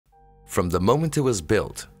From the moment it was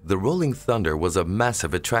built, the Rolling Thunder was a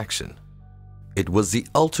massive attraction. It was the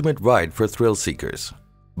ultimate ride for thrill seekers.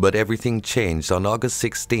 But everything changed on August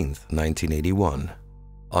 16, 1981.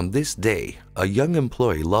 On this day, a young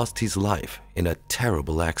employee lost his life in a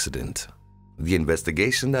terrible accident. The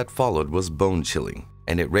investigation that followed was bone-chilling,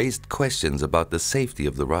 and it raised questions about the safety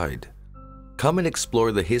of the ride. Come and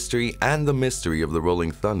explore the history and the mystery of the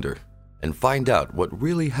Rolling Thunder and find out what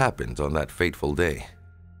really happened on that fateful day.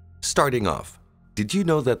 Starting off, did you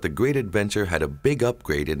know that the Great Adventure had a big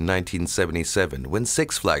upgrade in 1977 when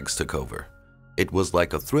Six Flags took over? It was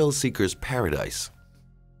like a thrill seeker's paradise.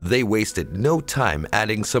 They wasted no time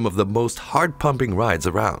adding some of the most heart-pumping rides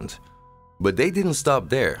around. But they didn't stop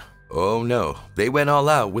there. Oh no, they went all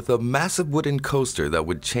out with a massive wooden coaster that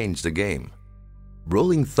would change the game.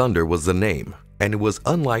 Rolling Thunder was the name, and it was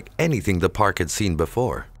unlike anything the park had seen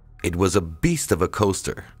before. It was a beast of a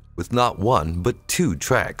coaster, with not one but two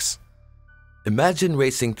tracks. Imagine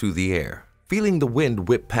racing through the air, feeling the wind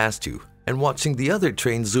whip past you, and watching the other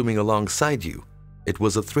train zooming alongside you. It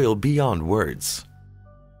was a thrill beyond words.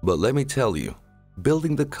 But let me tell you,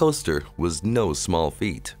 building the coaster was no small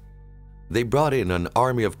feat. They brought in an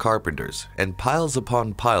army of carpenters and piles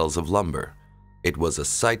upon piles of lumber. It was a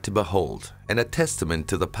sight to behold and a testament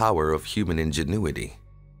to the power of human ingenuity.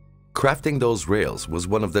 Crafting those rails was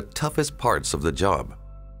one of the toughest parts of the job.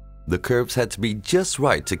 The curves had to be just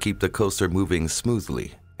right to keep the coaster moving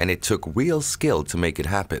smoothly, and it took real skill to make it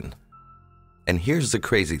happen. And here's the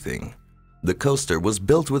crazy thing. The coaster was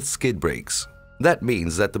built with skid brakes. That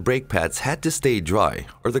means that the brake pads had to stay dry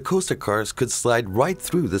or the coaster cars could slide right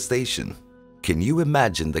through the station. Can you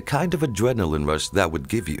imagine the kind of adrenaline rush that would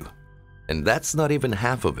give you? And that's not even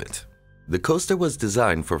half of it. The coaster was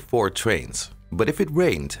designed for 4 trains, but if it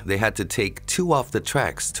rained, they had to take 2 off the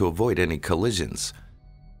tracks to avoid any collisions.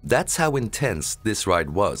 That's how intense this ride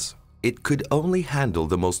was. It could only handle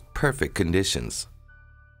the most perfect conditions.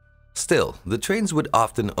 Still, the trains would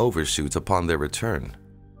often overshoot upon their return.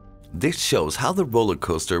 This shows how the roller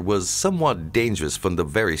coaster was somewhat dangerous from the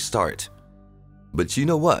very start. But you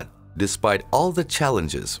know what? Despite all the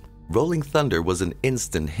challenges, Rolling Thunder was an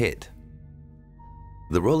instant hit.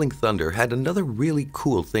 The Rolling Thunder had another really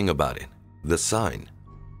cool thing about it, the sign.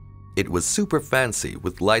 It was super fancy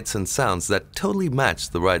with lights and sounds that totally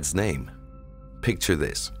matched the ride's name. Picture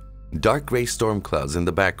this, dark gray storm clouds in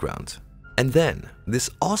the background. And then, this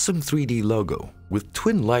awesome 3D logo with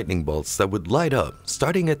twin lightning bolts that would light up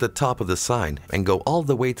starting at the top of the sign and go all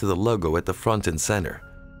the way to the logo at the front and center.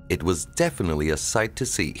 It was definitely a sight to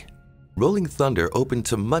see. Rolling Thunder opened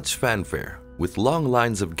to much fanfare, with long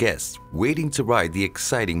lines of guests waiting to ride the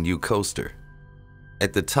exciting new coaster.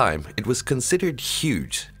 At the time, it was considered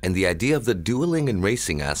huge, and the idea of the dueling and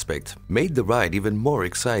racing aspect made the ride even more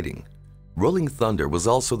exciting. Rolling Thunder was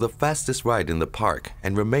also the fastest ride in the park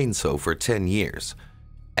and remained so for 10 years.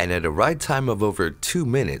 And at a ride time of over 2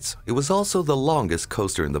 minutes, it was also the longest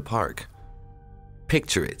coaster in the park.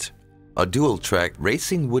 Picture it, a dual-track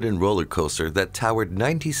racing wooden roller coaster that towered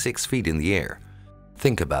 96 feet in the air.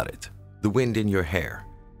 Think about it, the wind in your hair,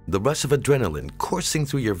 the rush of adrenaline coursing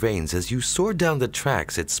through your veins as you soar down the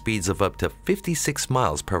tracks at speeds of up to 56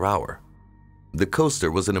 miles per hour. The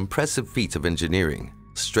coaster was an impressive feat of engineering,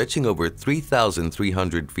 stretching over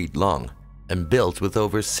 3,300 feet long and built with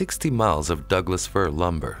over 60 miles of Douglas fir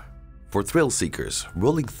lumber. For thrill seekers,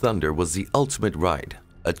 Rolling Thunder was the ultimate ride,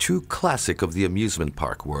 a true classic of the amusement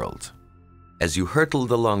park world. As you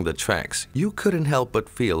hurtled along the tracks, you couldn't help but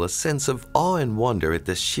feel a sense of awe and wonder at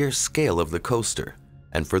the sheer scale of the coaster.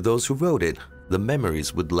 And for those who rode it, the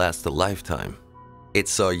memories would last a lifetime. It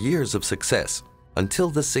saw years of success until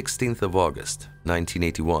the 16th of August,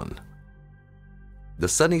 1981. The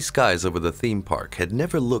sunny skies over the theme park had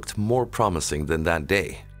never looked more promising than that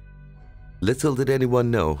day. Little did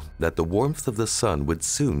anyone know that the warmth of the sun would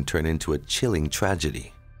soon turn into a chilling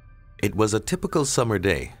tragedy. It was a typical summer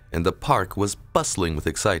day, and the park was bustling with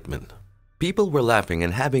excitement. People were laughing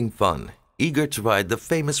and having fun, eager to ride the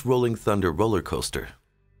famous Rolling Thunder roller coaster.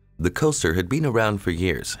 The coaster had been around for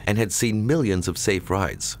years and had seen millions of safe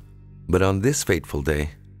rides. But on this fateful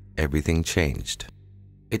day, everything changed.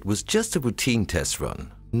 It was just a routine test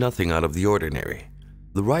run, nothing out of the ordinary.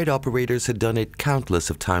 The ride operators had done it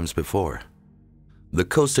countless of times before. The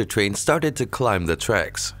coaster train started to climb the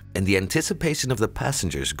tracks, and the anticipation of the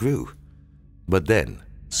passengers grew. But then,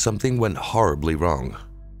 something went horribly wrong.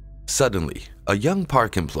 Suddenly, a young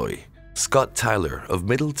park employee, Scott Tyler of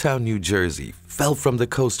Middletown, New Jersey, fell from the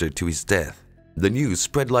coaster to his death. The news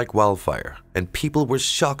spread like wildfire, and people were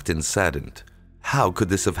shocked and saddened. How could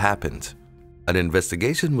this have happened? An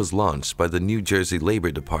investigation was launched by the New Jersey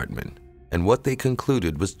Labor Department, and what they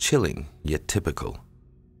concluded was chilling yet typical.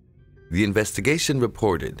 The investigation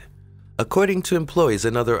reported, according to employees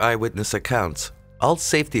and other eyewitness accounts, all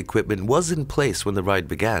safety equipment was in place when the ride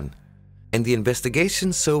began, and the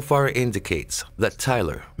investigation so far indicates that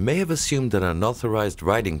Tyler may have assumed an unauthorized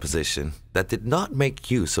riding position that did not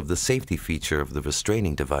make use of the safety feature of the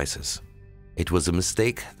restraining devices. It was a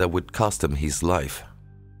mistake that would cost him his life.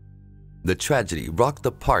 The tragedy rocked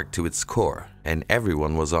the park to its core, and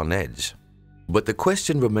everyone was on edge. But the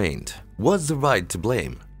question remained, was the ride to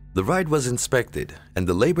blame? The ride was inspected, and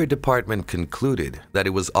the Labor Department concluded that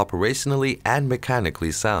it was operationally and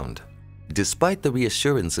mechanically sound. Despite the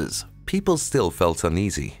reassurances, people still felt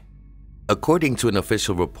uneasy. According to an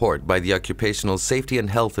official report by the Occupational Safety and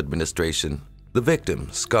Health Administration, the victim,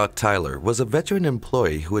 Scott Tyler, was a veteran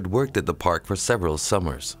employee who had worked at the park for several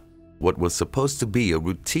summers. What was supposed to be a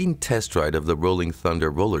routine test ride of the Rolling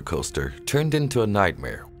Thunder roller coaster turned into a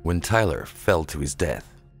nightmare when Tyler fell to his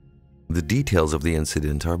death. The details of the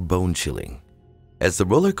incident are bone-chilling. As the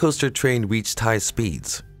roller coaster train reached high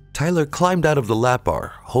speeds, Tyler climbed out of the lap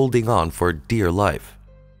bar, holding on for dear life.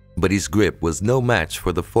 But his grip was no match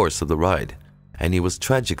for the force of the ride, and he was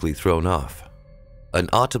tragically thrown off. An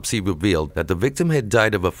autopsy revealed that the victim had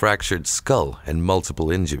died of a fractured skull and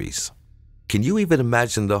multiple injuries. Can you even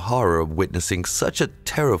imagine the horror of witnessing such a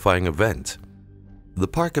terrifying event? The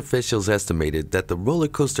park officials estimated that the roller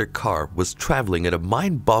coaster car was traveling at a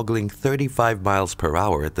mind-boggling 35 miles per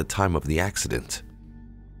hour at the time of the accident.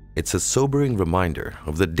 It's a sobering reminder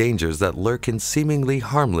of the dangers that lurk in seemingly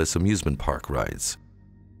harmless amusement park rides.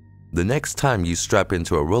 The next time you strap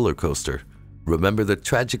into a roller coaster, remember the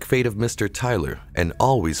tragic fate of Mr. Tyler and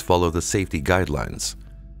always follow the safety guidelines.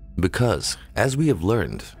 Because, as we have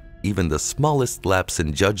learned, even the smallest lapse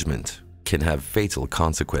in judgment can have fatal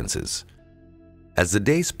consequences. As the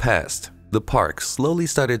days passed, the park slowly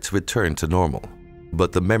started to return to normal.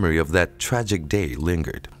 But the memory of that tragic day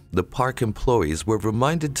lingered. The park employees were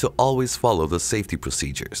reminded to always follow the safety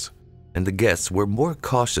procedures, and the guests were more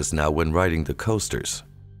cautious now when riding the coasters.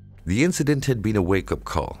 The incident had been a wake-up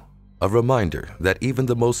call, a reminder that even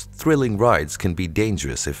the most thrilling rides can be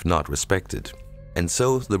dangerous if not respected. And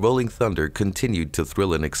so the Rolling Thunder continued to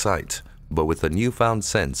thrill and excite, but with a newfound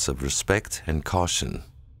sense of respect and caution.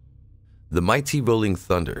 The mighty Rolling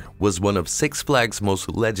Thunder was one of Six Flags' most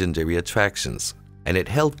legendary attractions, and it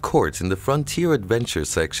held court in the Frontier Adventure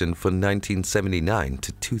section from 1979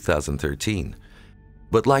 to 2013.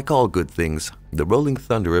 But like all good things, the Rolling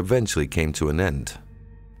Thunder eventually came to an end.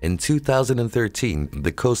 In 2013,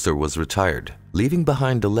 the coaster was retired, leaving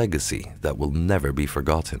behind a legacy that will never be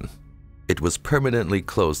forgotten. It was permanently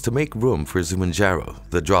closed to make room for Zumanjaro,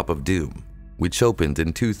 the Drop of Doom, which opened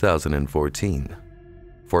in 2014.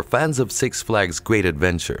 For fans of Six Flags' Great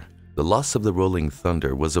Adventure, the loss of the Rolling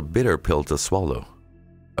Thunder was a bitter pill to swallow.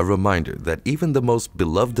 A reminder that even the most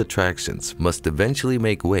beloved attractions must eventually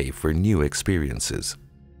make way for new experiences.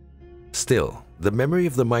 Still, the memory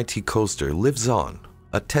of the mighty coaster lives on,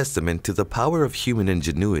 a testament to the power of human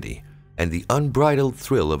ingenuity and the unbridled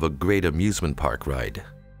thrill of a great amusement park ride.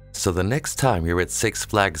 So the next time you're at Six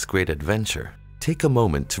Flags' Great Adventure, take a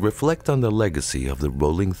moment to reflect on the legacy of the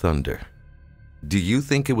Rolling Thunder. Do you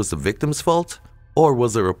think it was the victim's fault? Or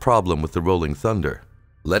was there a problem with the Rolling Thunder?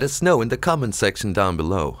 Let us know in the comment section down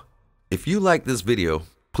below. If you like this video,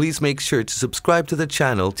 please make sure to subscribe to the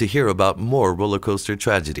channel to hear about more roller coaster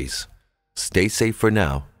tragedies. Stay safe for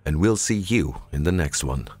now, and we'll see you in the next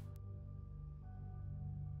one.